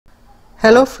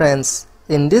Hello friends,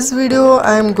 in this video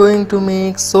I am going to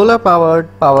make solar powered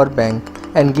power bank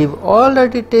and give all the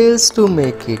details to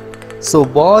make it. So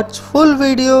watch full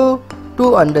video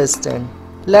to understand.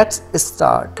 Let's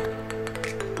start.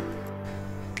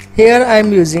 Here I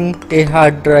am using a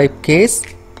hard drive case,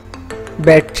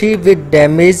 battery with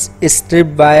damaged strip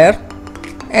wire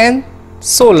and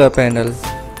solar panel,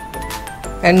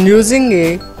 and using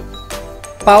a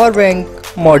power bank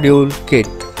module kit.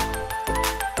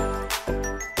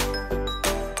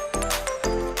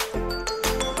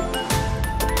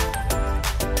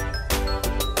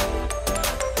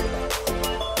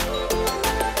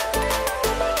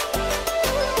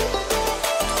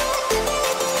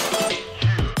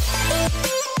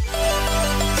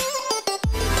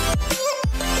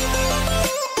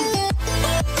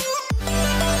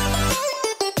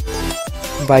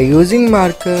 By using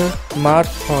marker, mark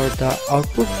for the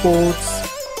output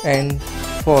ports and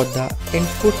for the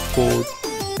input port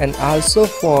and also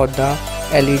for the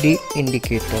LED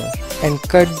indicator, and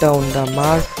cut down the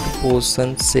marked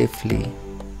portion safely.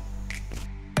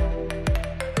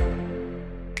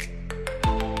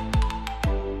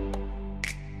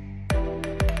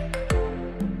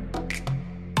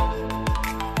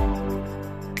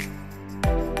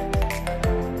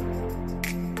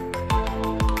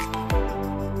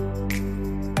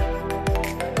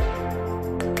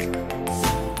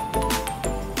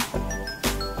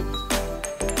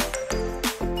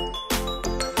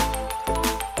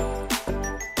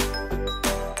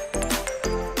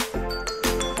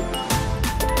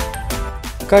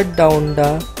 Cut down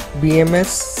the BMS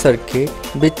circuit,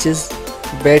 which is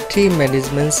battery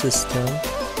management system,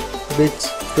 which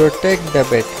protect the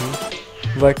battery,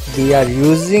 but we are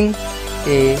using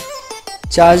a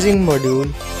charging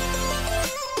module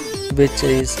which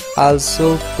is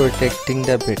also protecting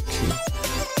the battery.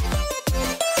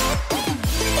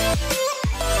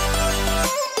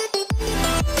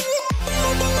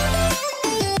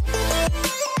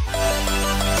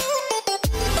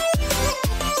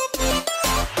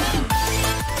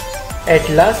 At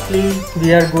lastly,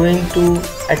 we are going to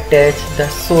attach the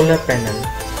solar panel.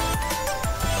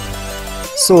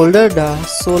 Solder the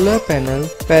solar panel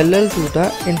parallel to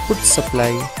the input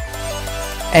supply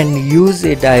and use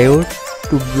a diode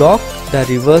to block the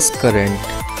reverse current.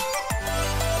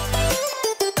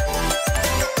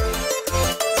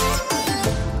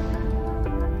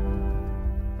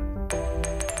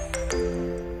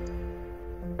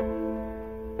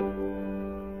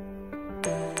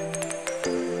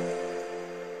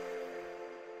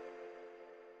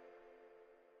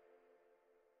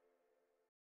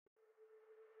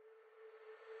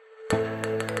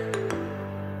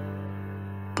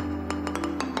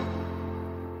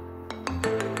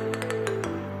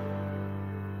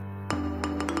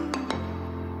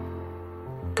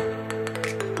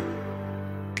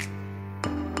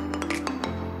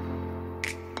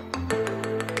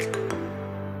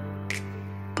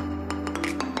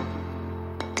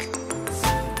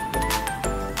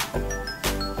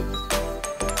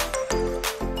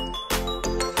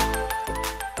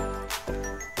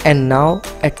 And now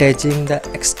attaching the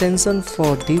extension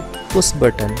for the push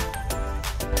button.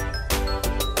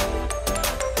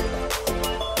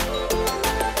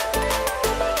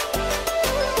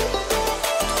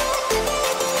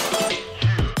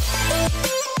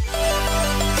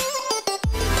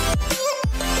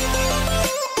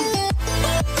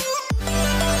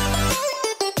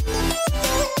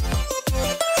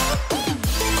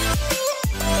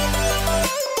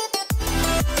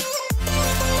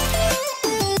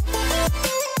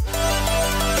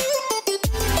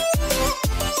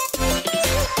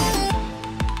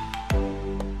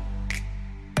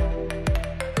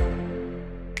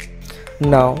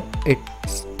 Now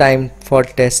it's time for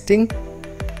testing.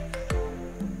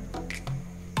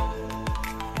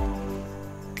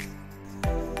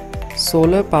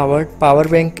 Solar powered power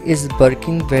bank is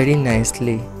working very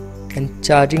nicely and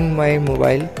charging my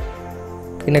mobile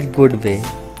in a good way.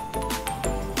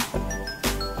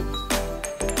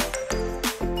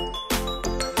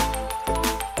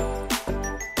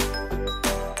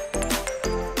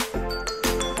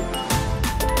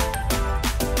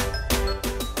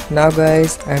 Now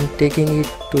guys, I am taking it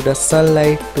to the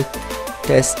sunlight to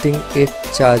testing it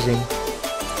charging.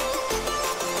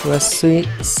 You are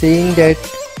seeing that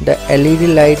the LED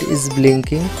light is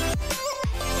blinking,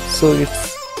 so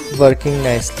it's working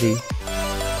nicely.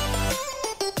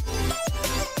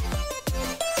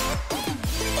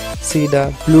 See,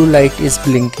 the blue light is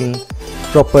blinking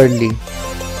properly.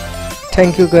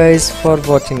 Thank you guys for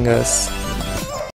watching us.